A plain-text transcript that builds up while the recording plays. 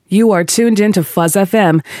You are tuned into Fuzz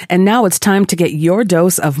FM, and now it's time to get your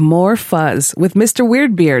dose of more fuzz with Mr.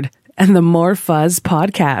 Weirdbeard and the More Fuzz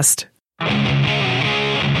podcast.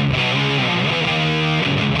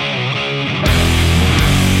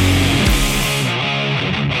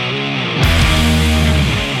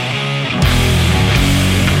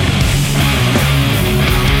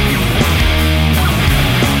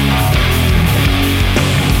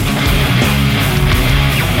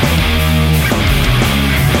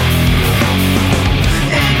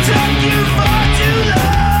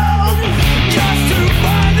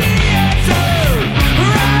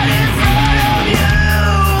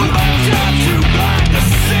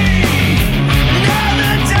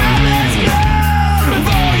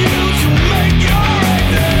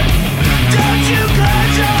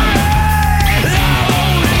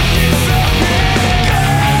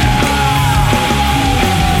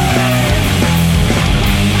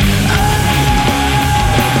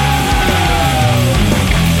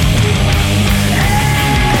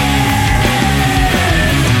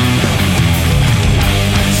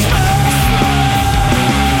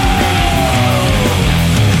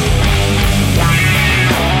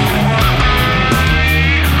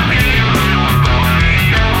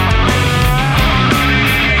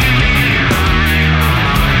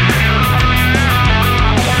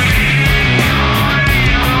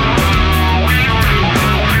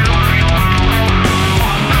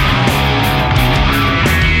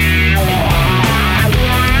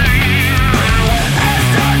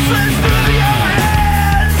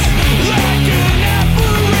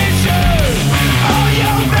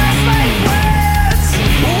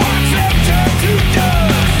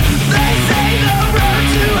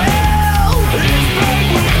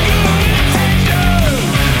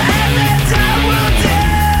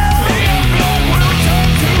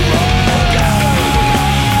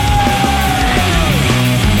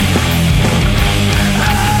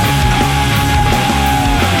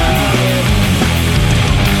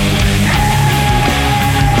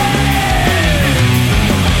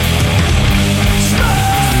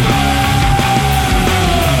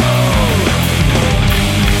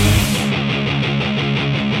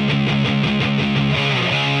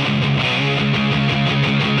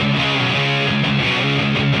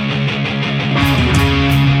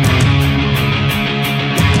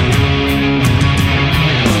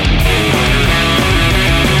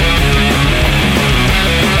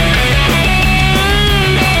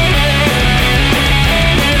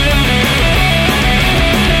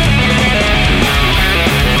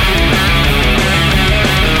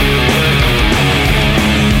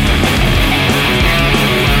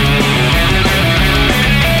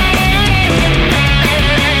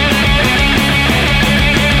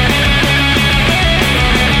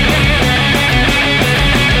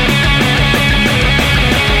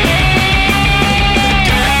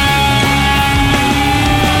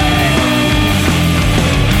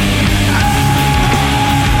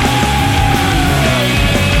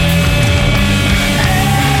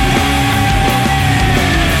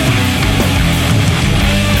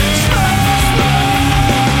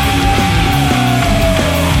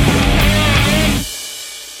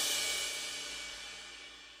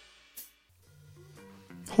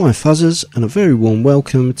 Hi Fuzzers, and a very warm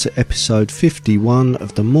welcome to episode 51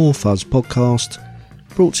 of the More Fuzz podcast,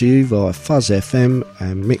 brought to you via Fuzz FM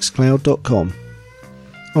and Mixcloud.com.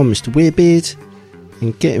 I'm Mr. Weirdbeard,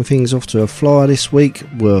 and getting things off to a flyer this week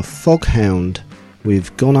were Foghound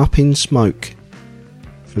with Gone Up in Smoke,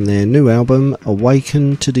 from their new album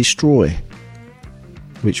Awaken to Destroy,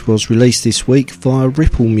 which was released this week via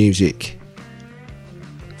Ripple Music.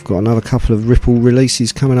 I've got another couple of Ripple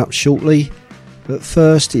releases coming up shortly, but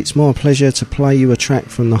first it's my pleasure to play you a track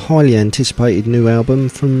from the highly anticipated new album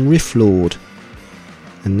from Rifflord,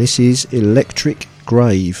 and this is Electric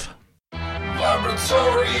Grave.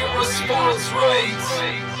 Laboratory response rate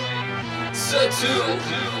set to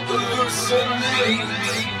hallucinate.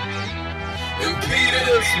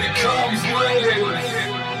 Impedance becomes wave.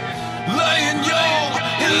 Lay in your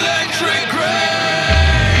electric grave.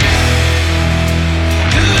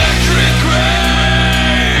 Electric grave.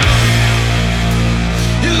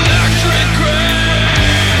 Electric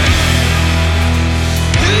grave.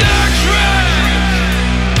 Electric grave.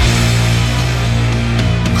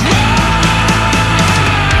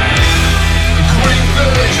 Green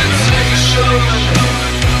vegetation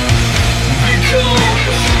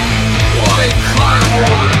becomes white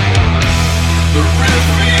cloud. The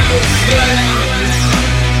riffage flames.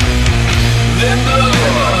 Then the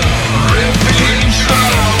riffage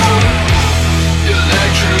travel.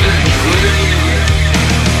 Electric grave.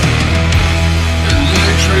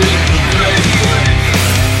 Electric grave.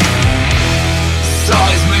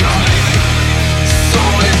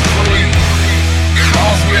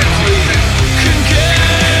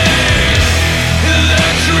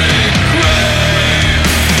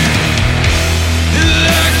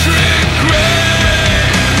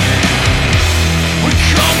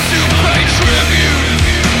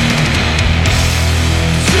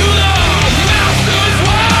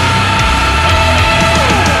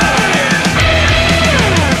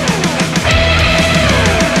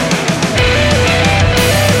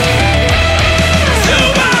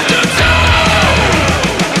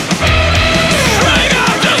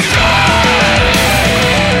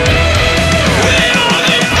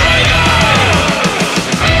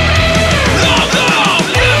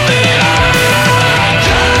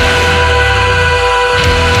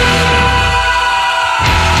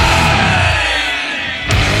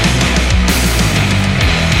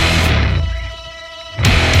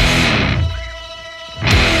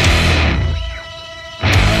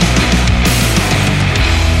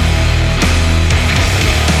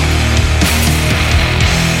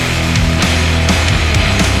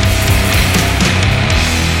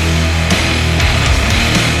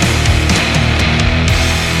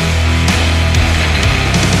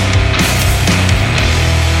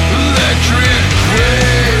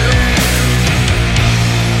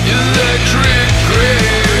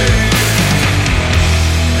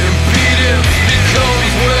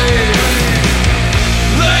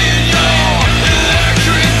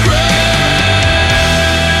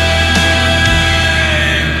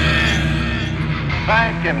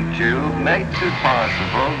 makes it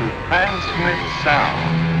possible to transmit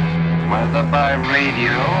sound, whether by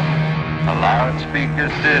radio, a loudspeaker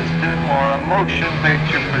system, or a motion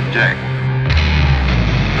picture projector.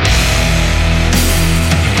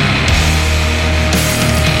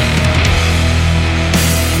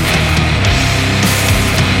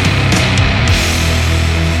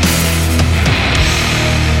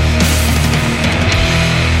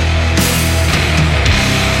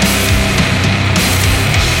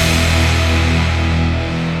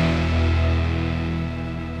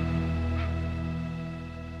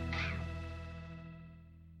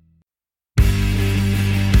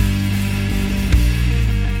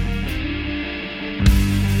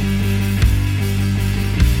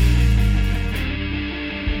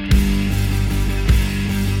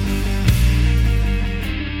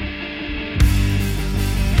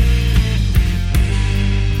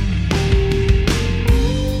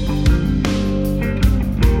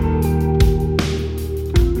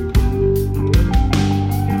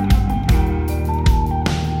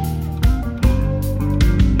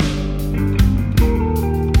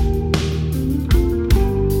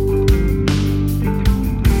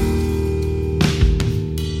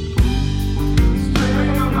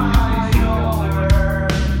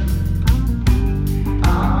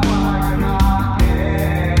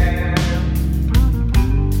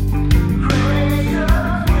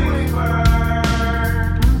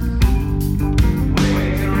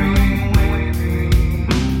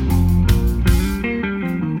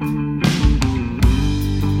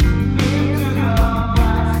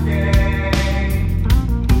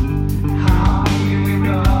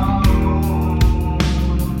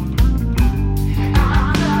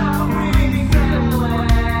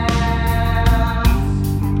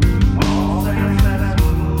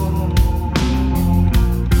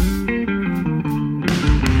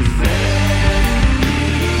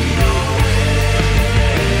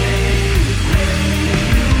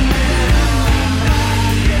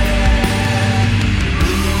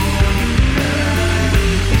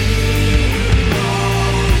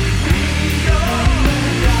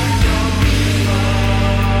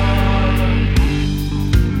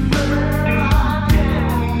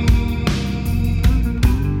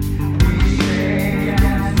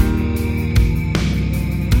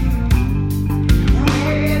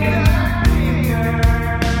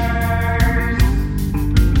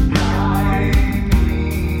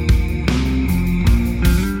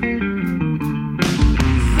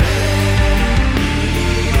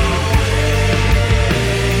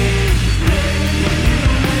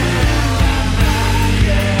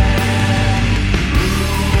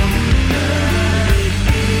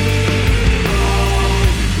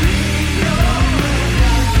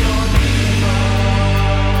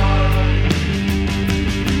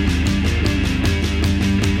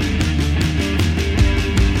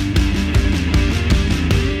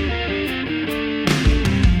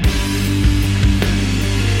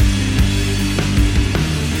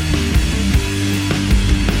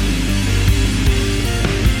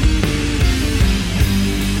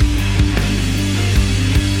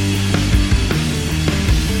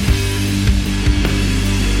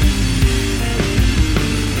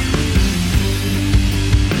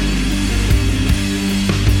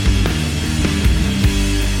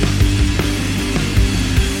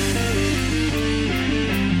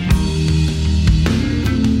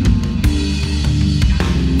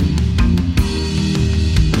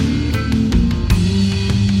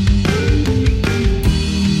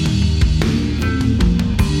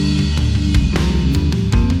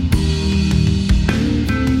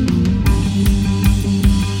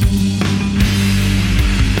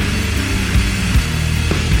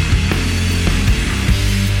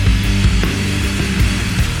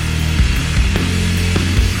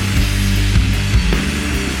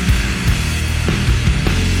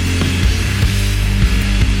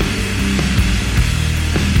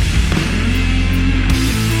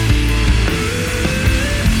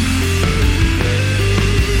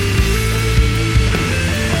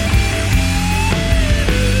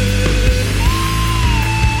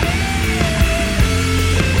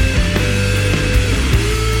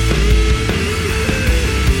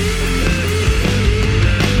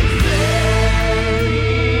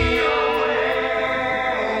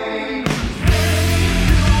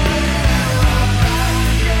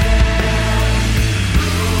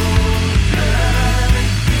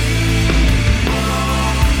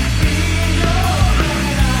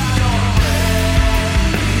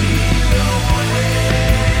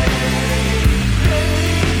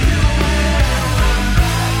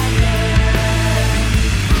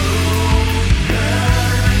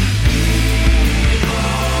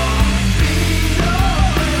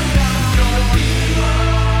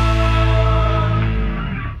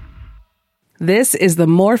 This is the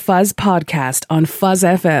More Fuzz podcast on Fuzz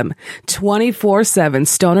FM, 24/7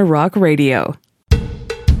 Stoner Rock Radio.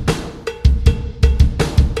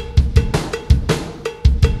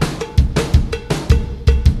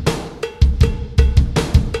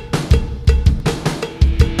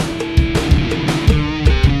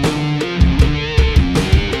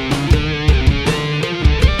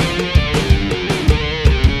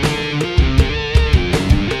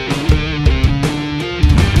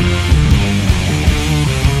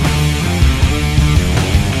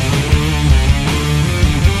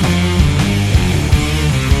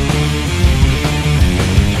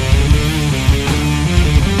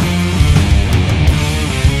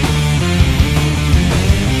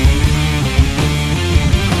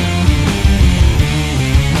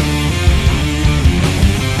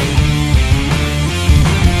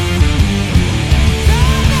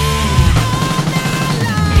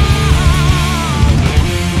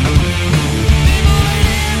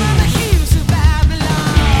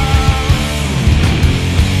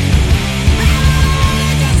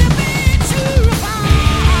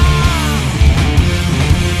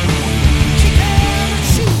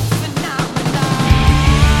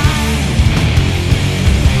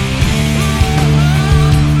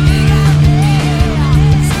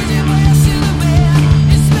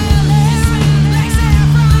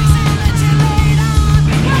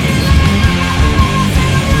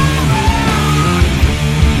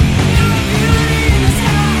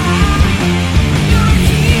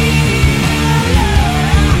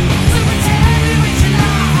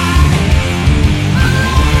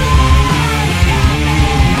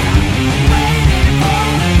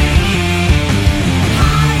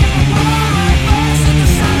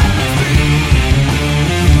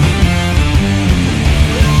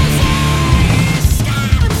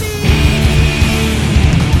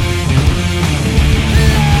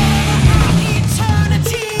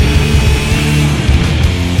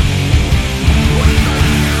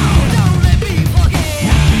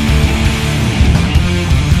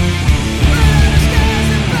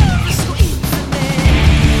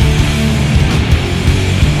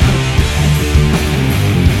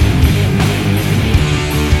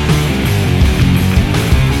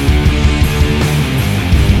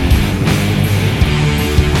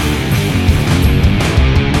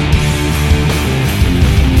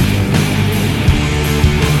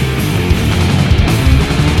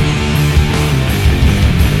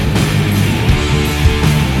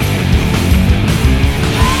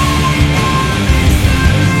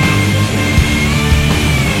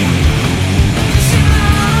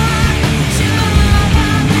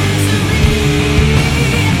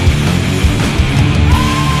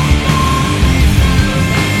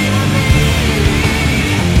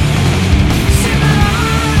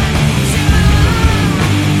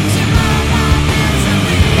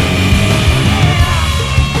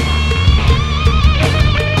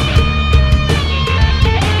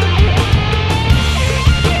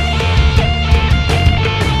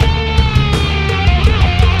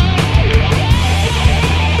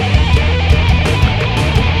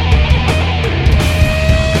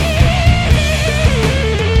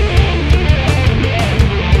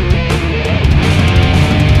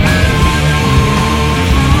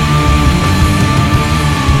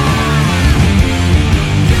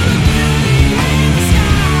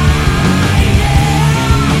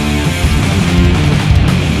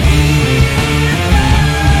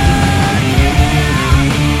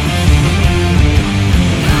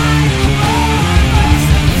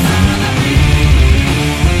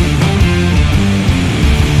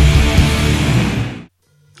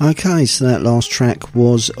 Okay, so that last track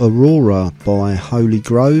was Aurora by Holy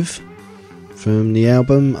Grove from the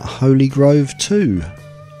album Holy Grove 2,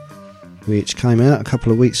 which came out a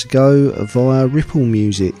couple of weeks ago via Ripple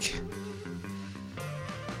Music.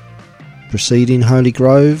 Preceding Holy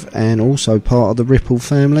Grove and also part of the Ripple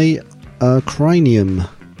family are Cranium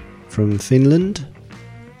from Finland,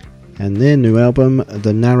 and their new album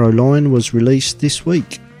The Narrow Line was released this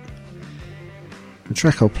week. The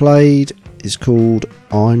track I played is called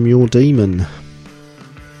I'm Your Demon.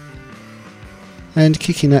 And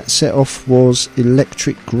kicking that set off was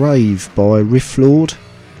Electric Grave by Riff Lord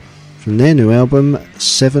from their new album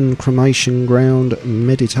 7 Cremation Ground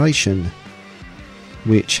Meditation,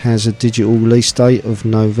 which has a digital release date of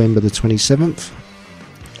November the 27th,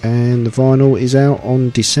 and the vinyl is out on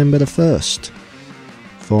December the 1st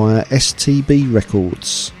via STB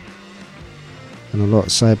Records. And I'd like to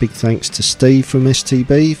say a big thanks to Steve from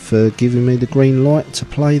STB for giving me the green light to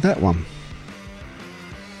play that one.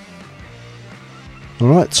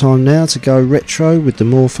 Alright, time now to go retro with the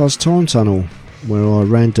More Fuzz Time Tunnel. where I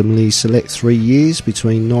randomly select 3 years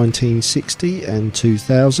between 1960 and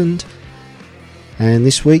 2000. And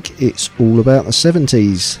this week it's all about the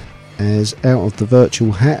 70s, as out of the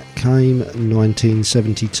virtual hat came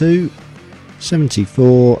 1972,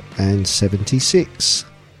 74 and 76.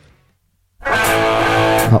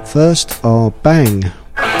 Up first are Bang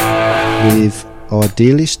with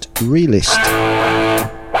Idealist Realist.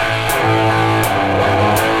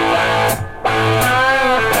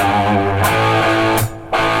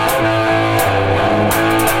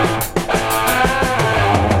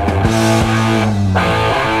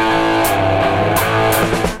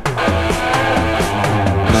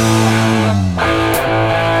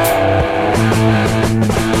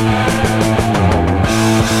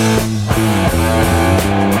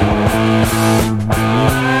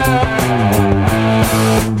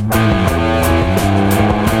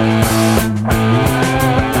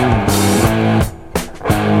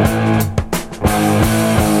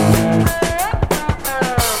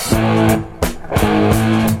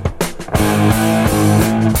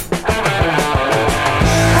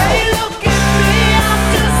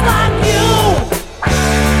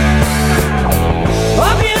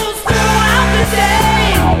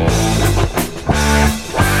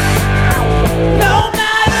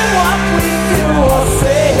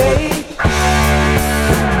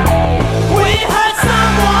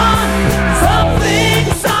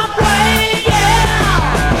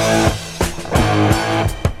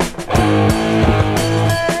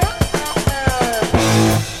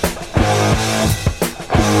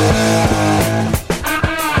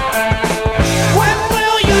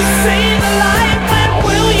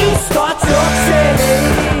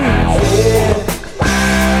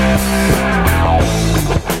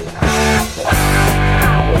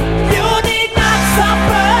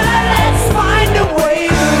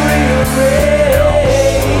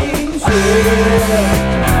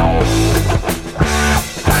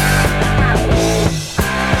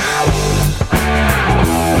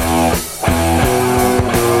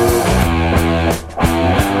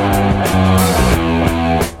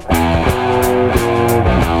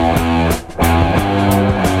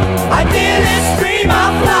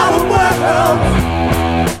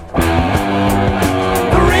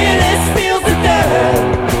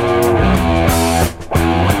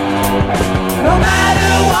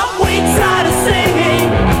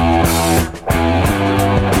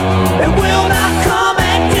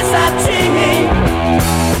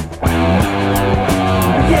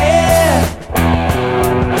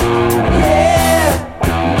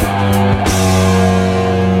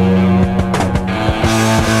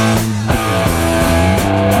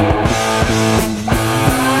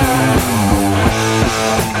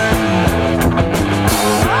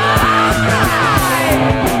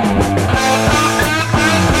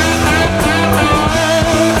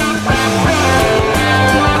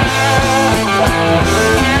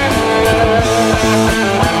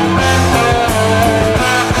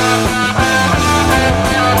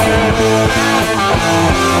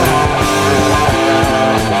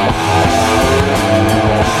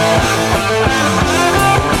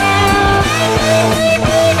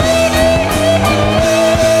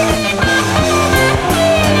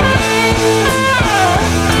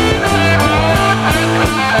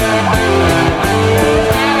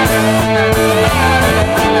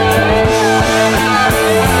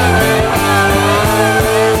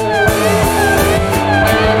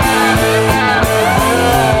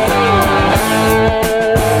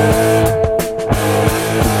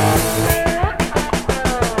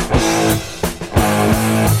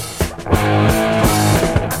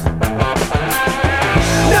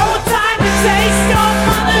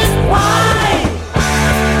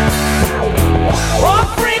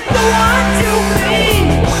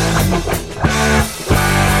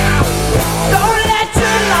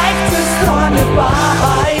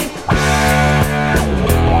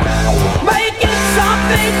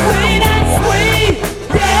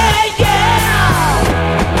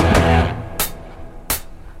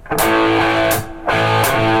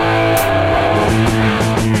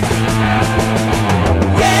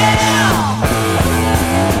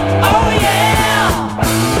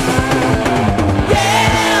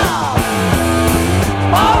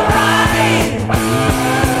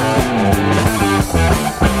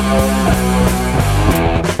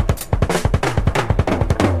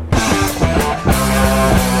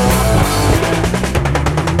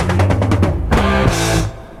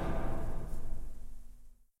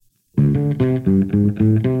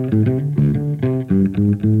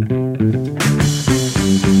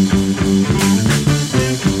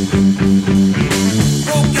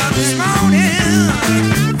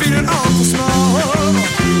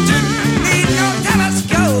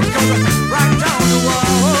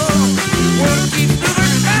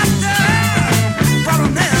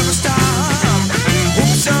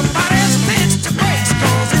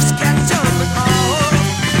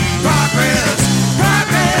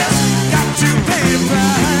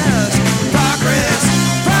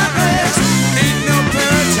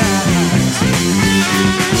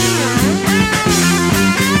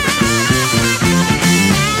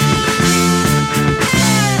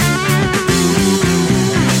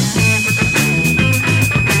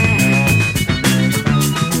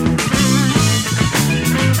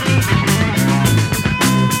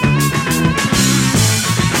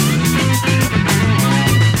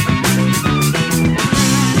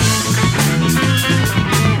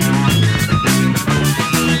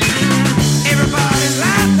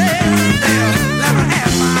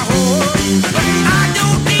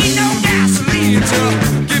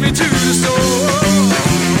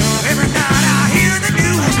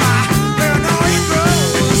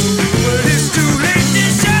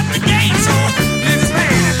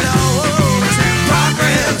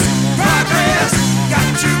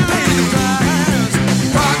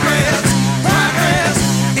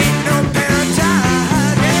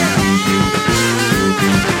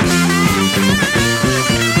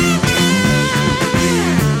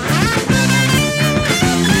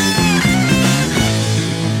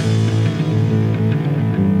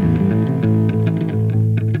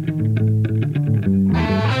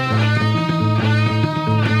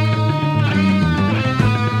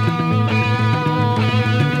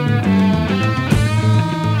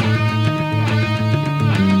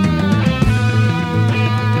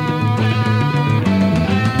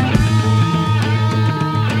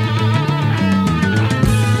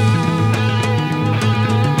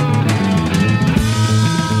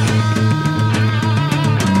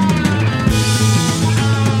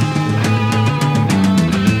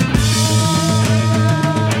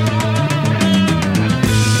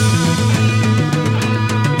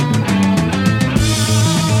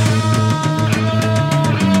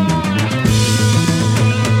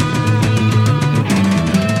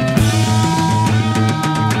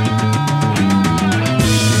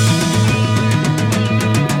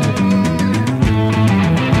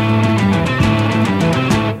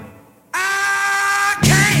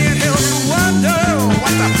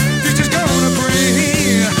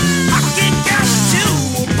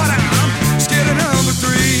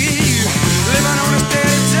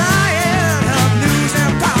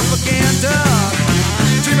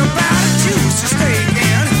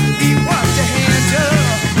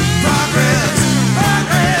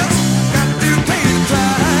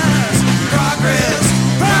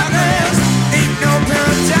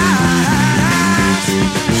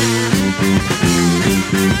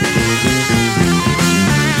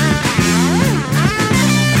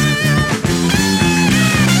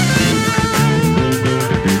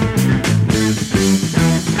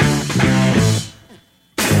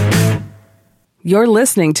 You're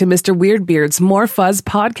listening to Mr. Weirdbeard's More Fuzz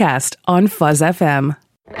podcast on Fuzz FM.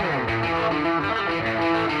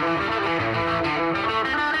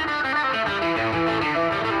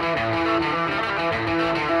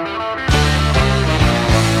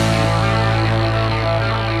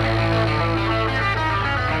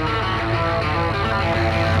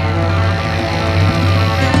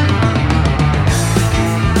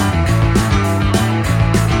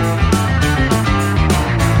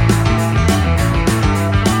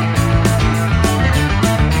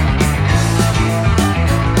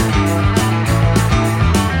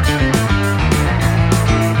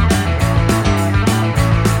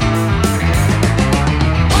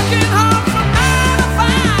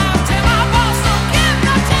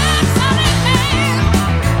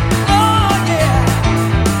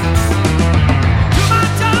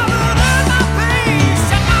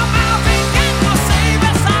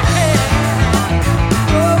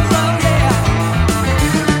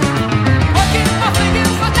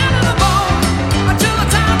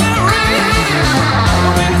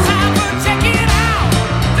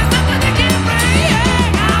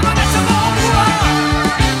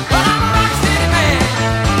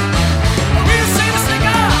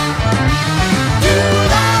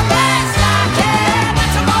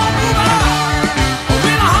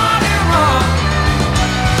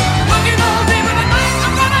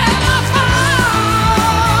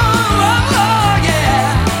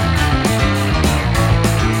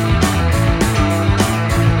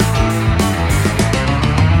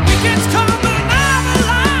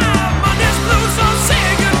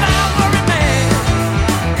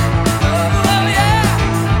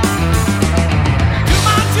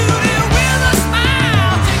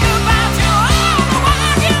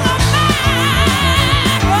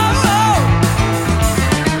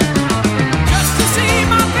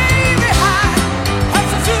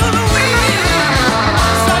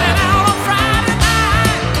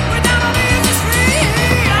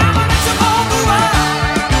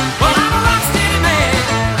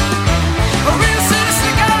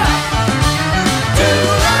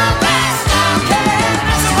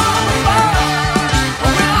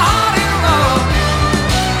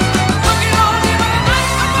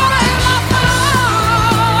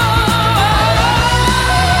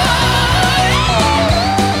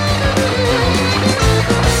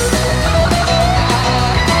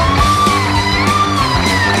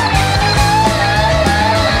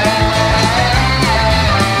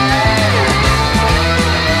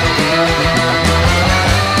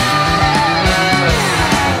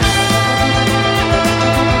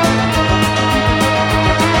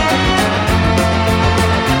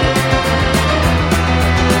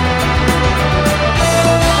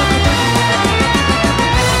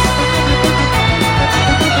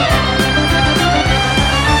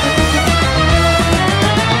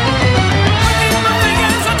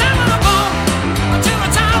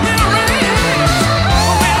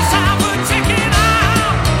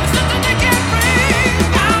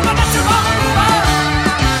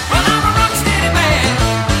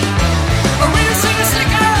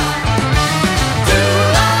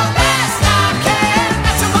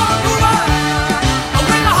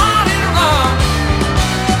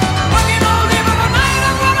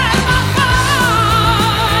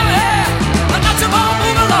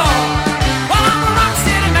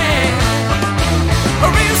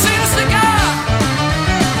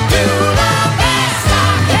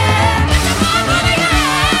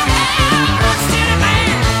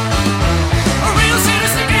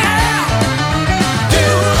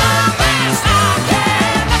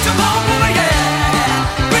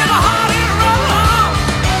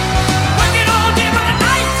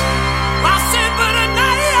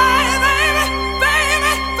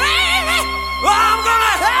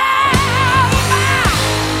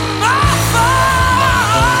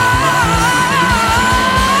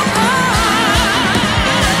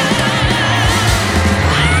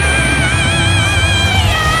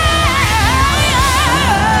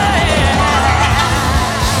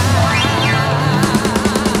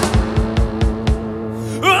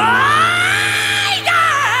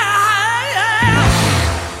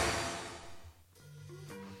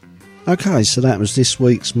 Okay, so that was this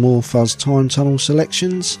week's More Fuzz Time Tunnel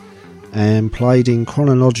selections, and played in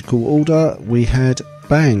chronological order we had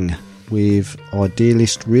Bang with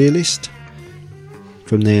Idealist Realist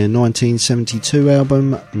from their 1972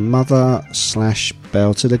 album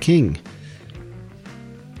Mother/Bow to the King.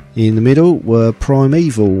 In the middle were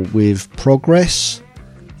Primeval with Progress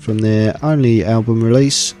from their only album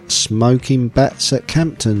release Smoking Bats at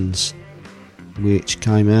Campton's, which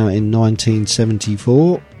came out in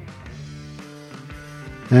 1974.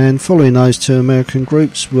 And following those two American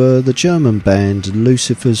groups were the German band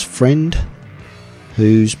Lucifer's Friend,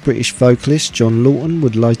 whose British vocalist John Lawton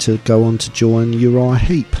would later go on to join Uriah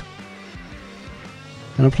Heep.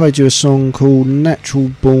 And I played you a song called Natural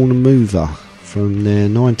Born Mover from their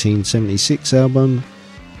 1976 album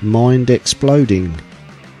Mind Exploding.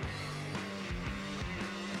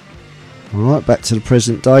 Alright, back to the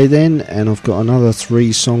present day then, and I've got another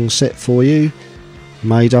 3 song set for you,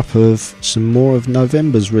 made up of some more of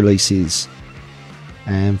November's releases.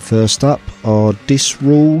 And first up are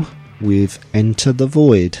Disrule with Enter the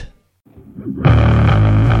Void.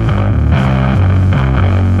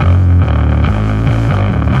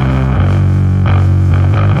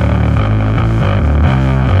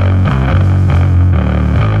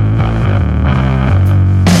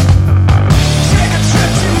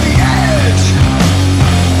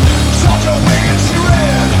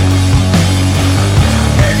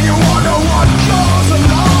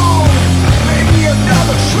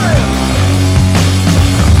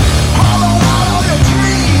 Hollow out all your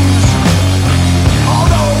dreams.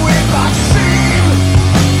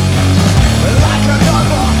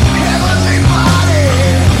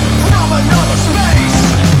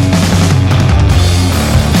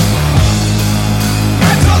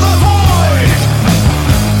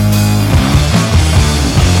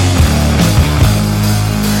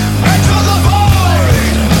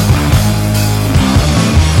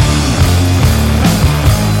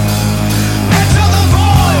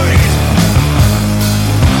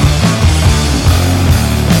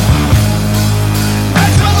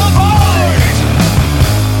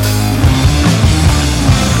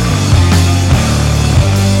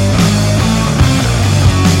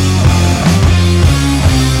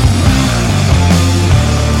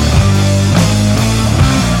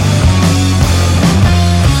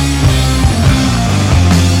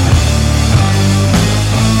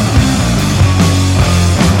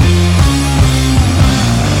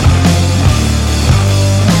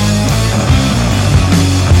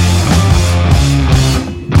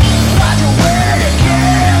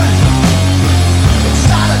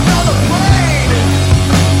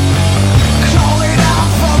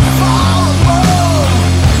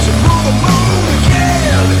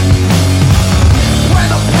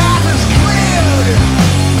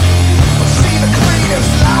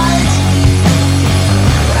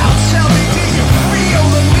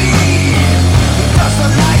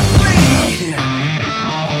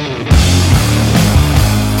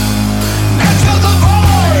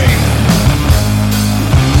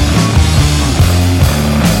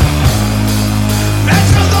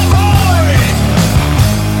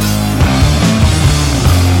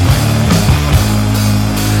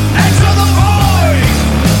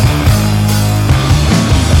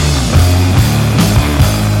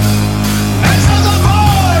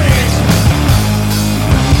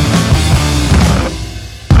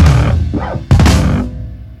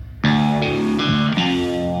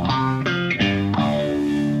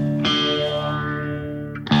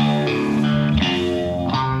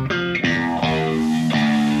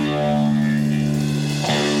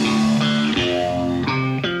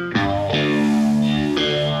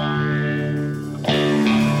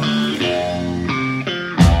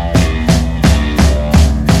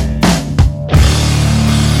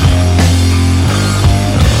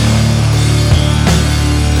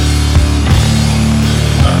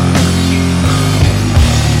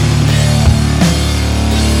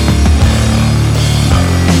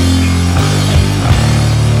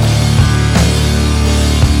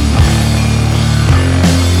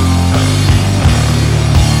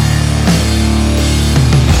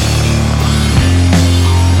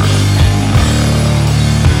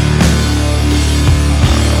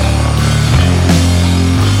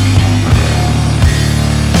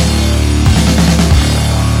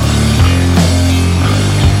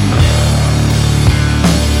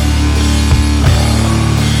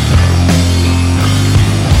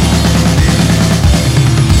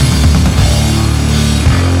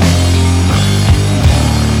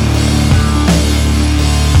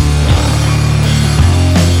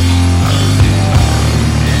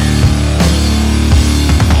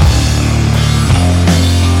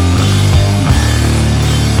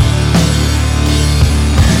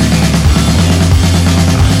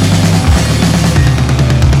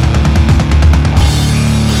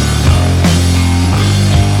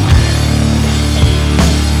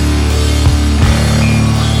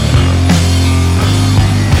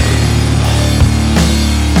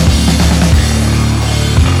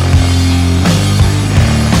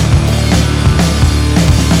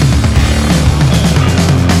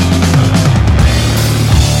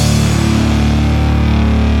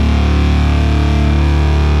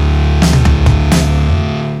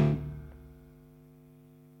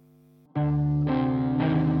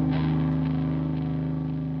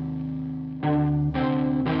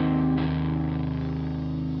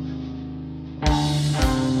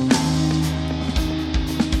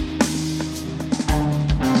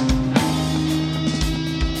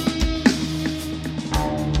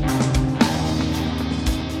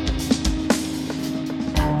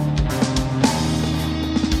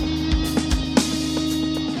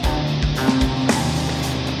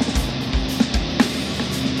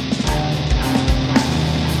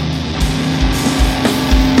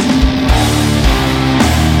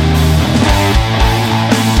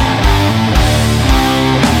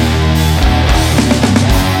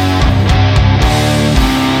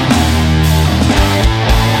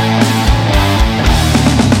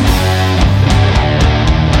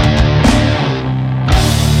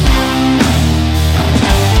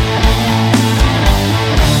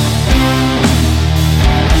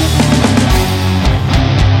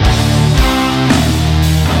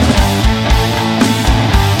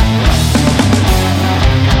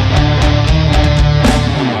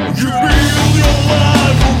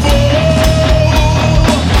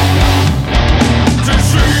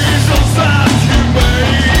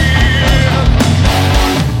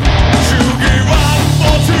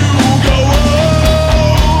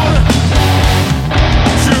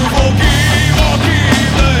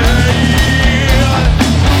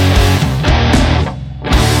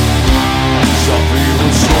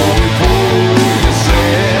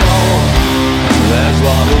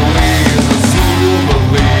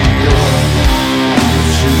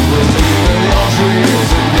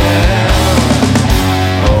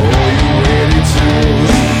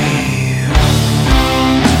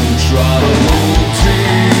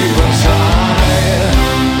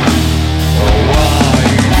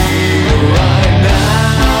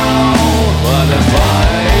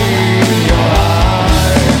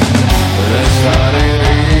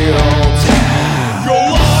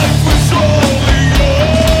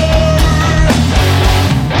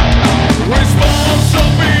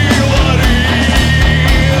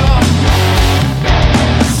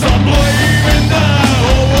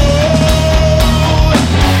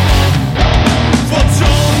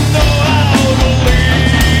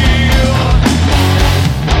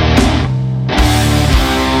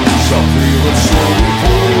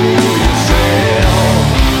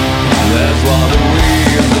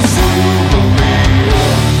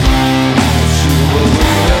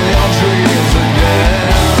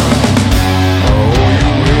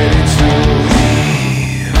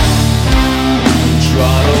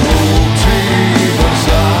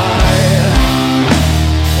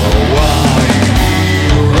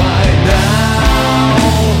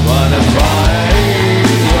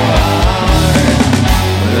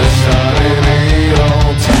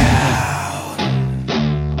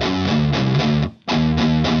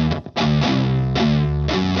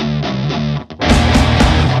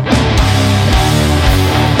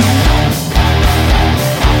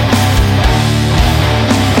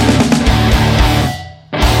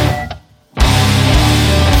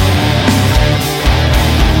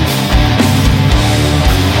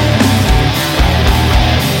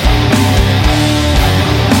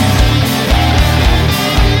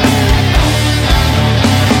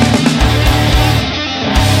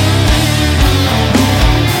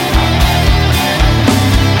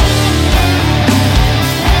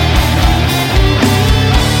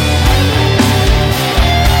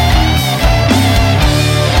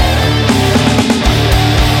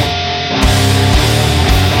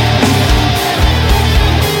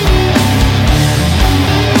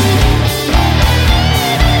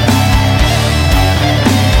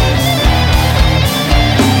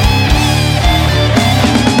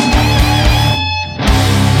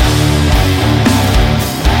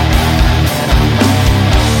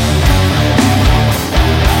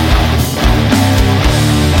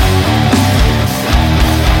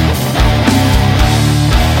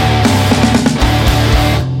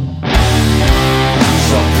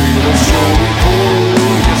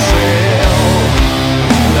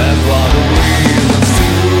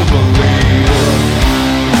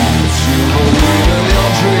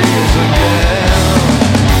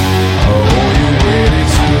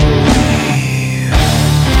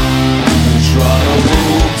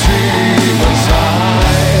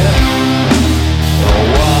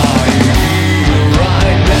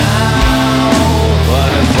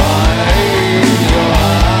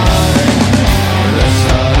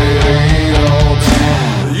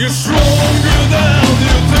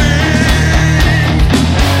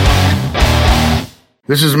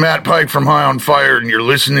 This is Matt Pike from High on Fire, and you're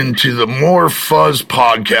listening to the More Fuzz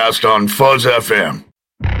podcast on Fuzz FM.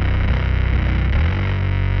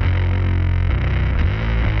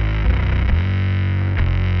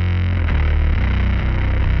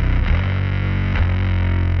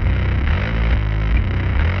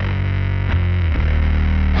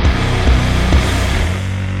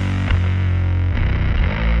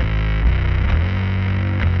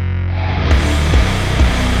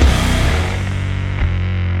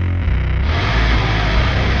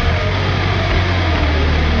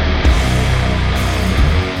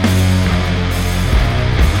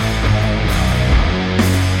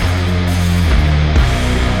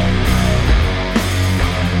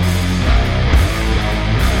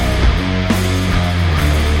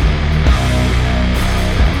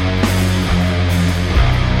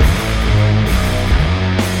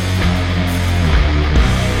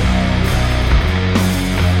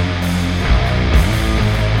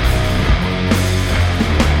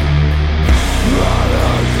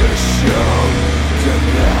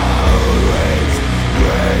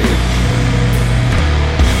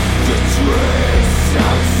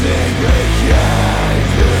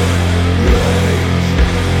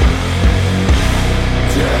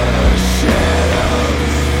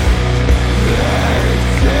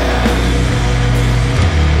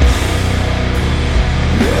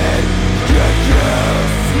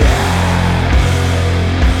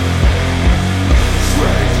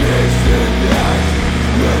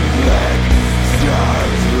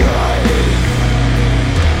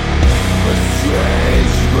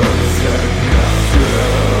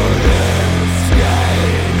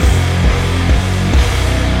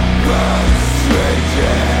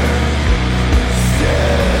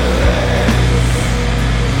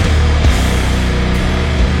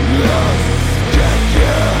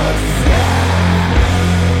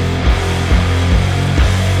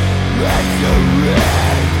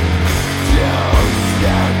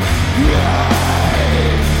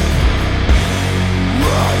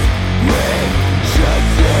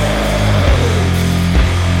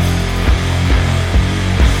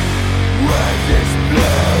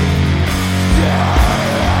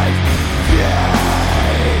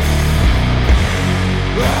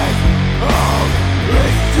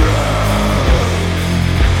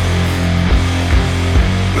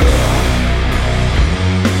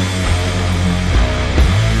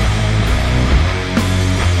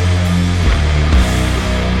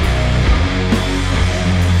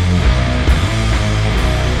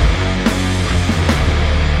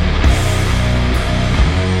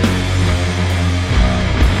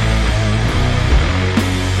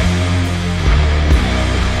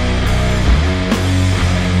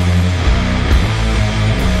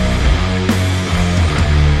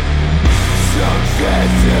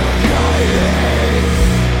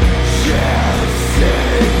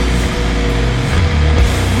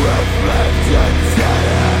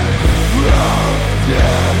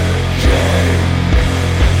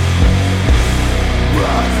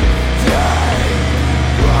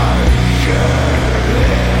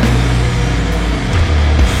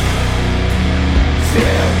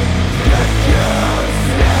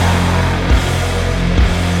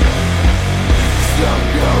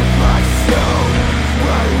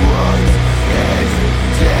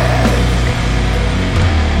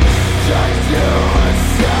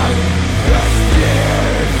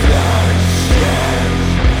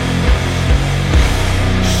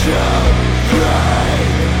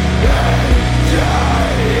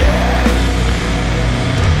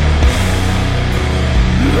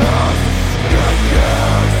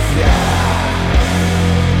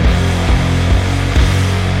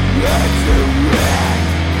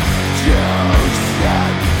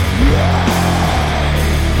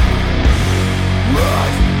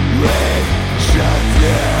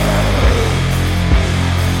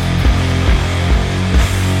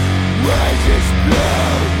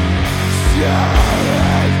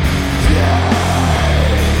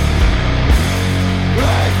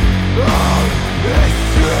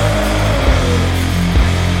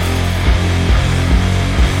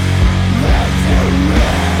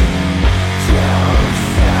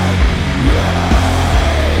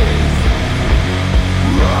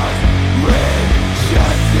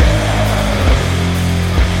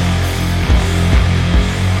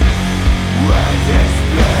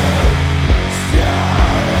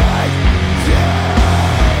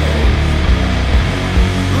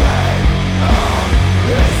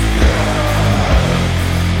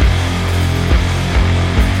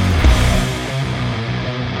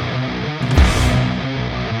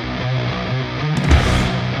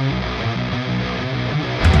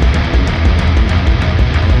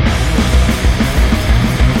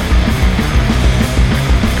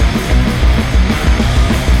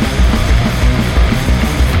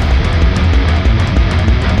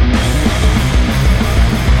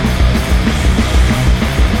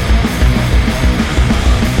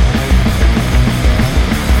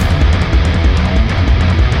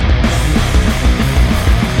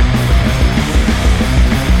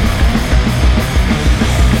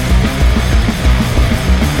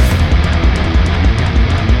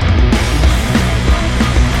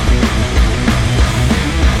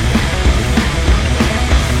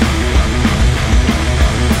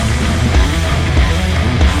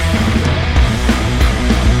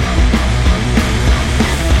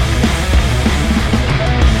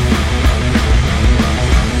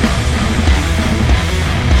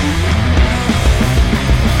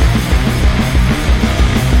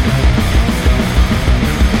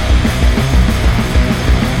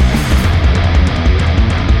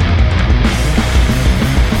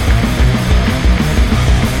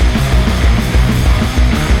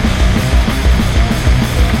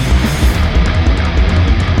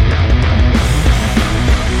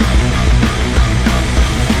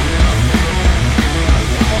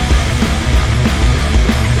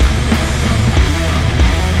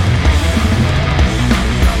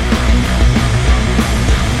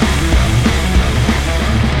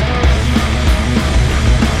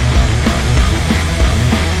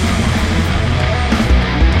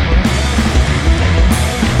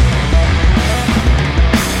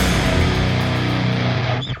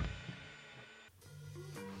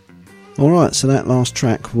 Alright, so that last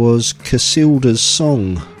track was Casilda's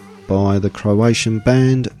Song by the Croatian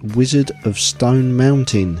band Wizard of Stone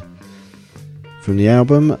Mountain from the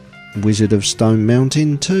album Wizard of Stone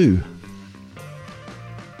Mountain 2.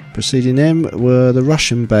 Preceding them were the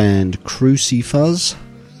Russian band Fuzz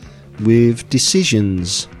with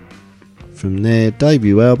Decisions from their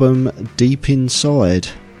debut album Deep Inside.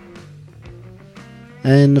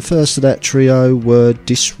 And the first of that trio were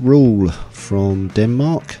Disrule from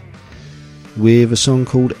Denmark with a song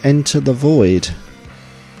called Enter the Void,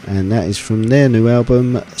 and that is from their new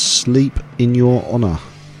album Sleep in Your Honour.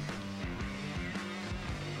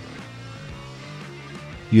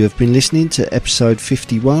 You have been listening to episode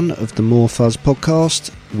 51 of the More Fuzz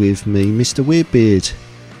podcast with me, Mr. Weirdbeard,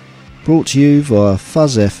 brought to you via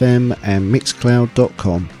Fuzz FM and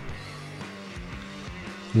Mixcloud.com.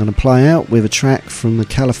 I'm going to play out with a track from the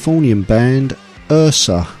Californian band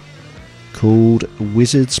Ursa called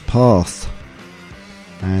Wizard's Path,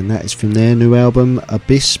 and that is from their new album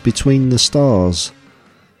Abyss Between the Stars.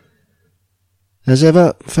 As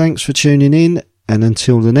ever, thanks for tuning in, and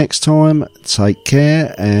until the next time, take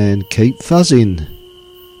care and keep fuzzing.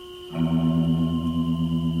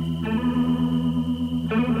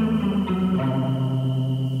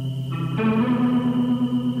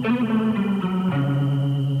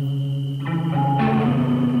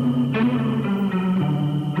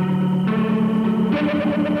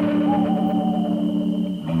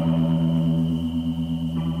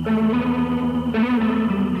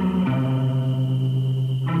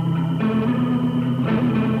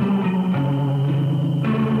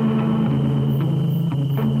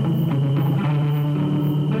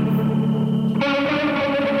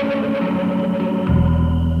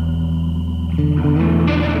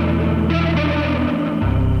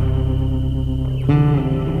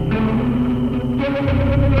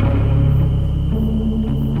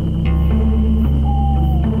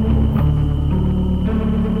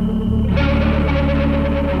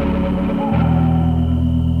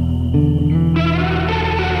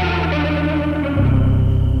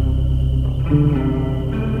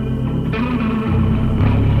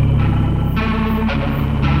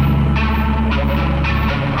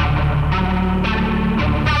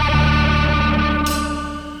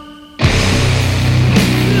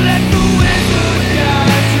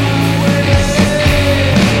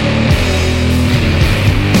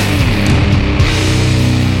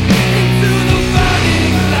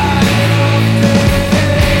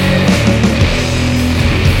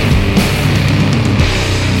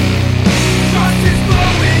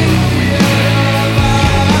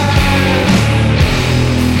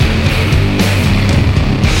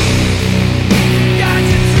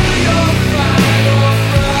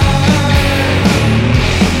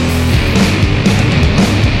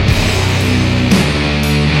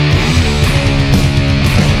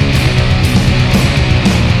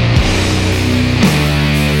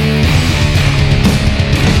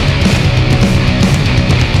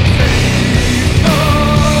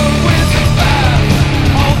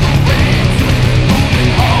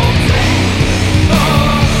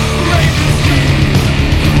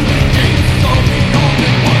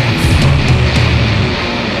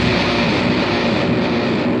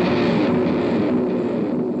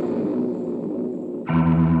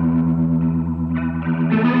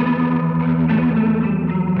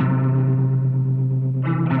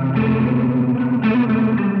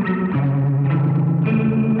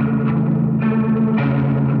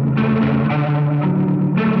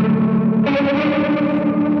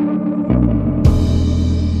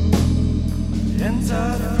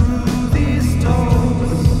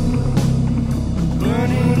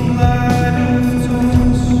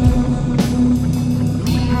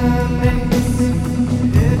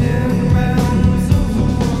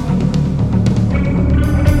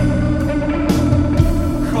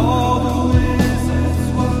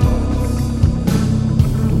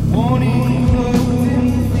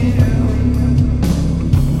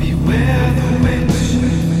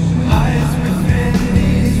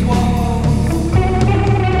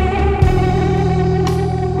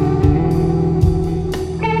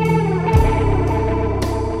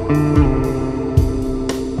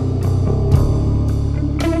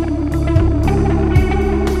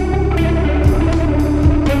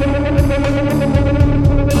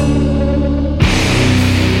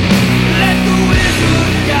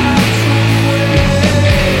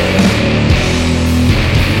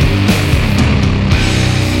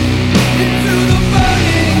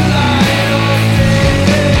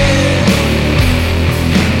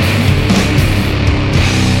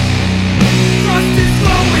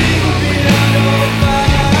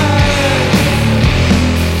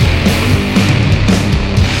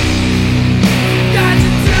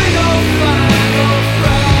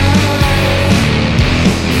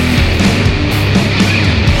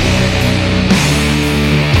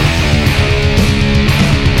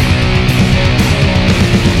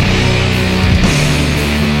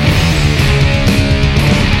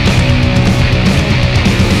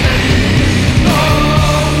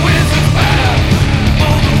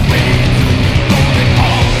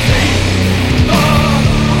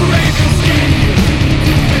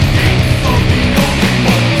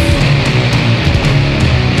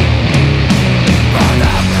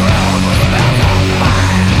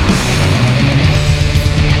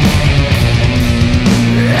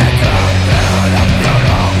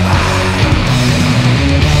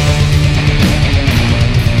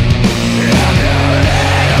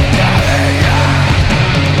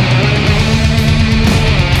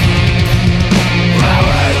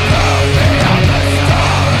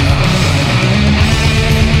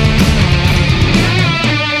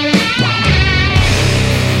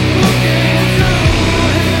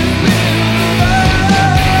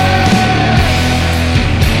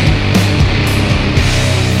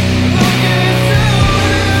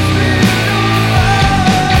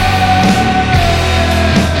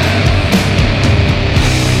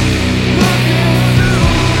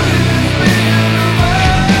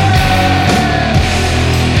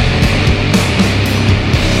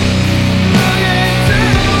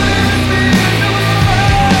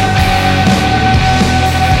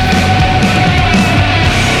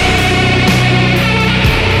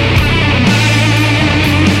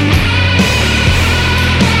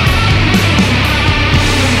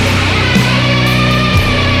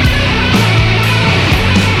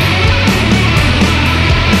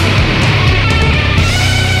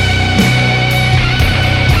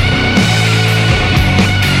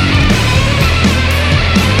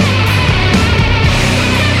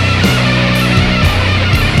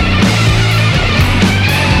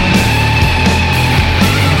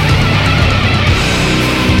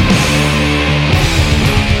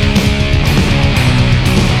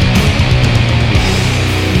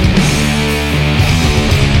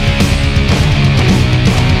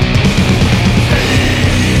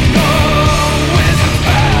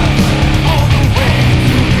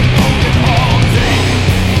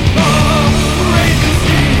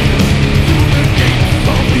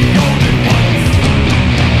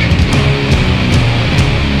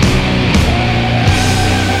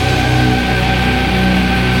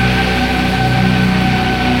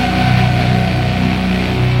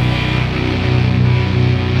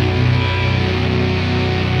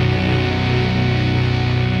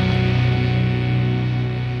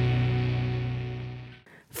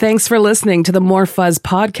 Thanks for listening to the More Fuzz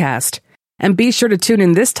podcast. And be sure to tune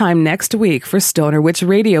in this time next week for Stoner Witch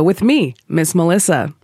Radio with me, Miss Melissa.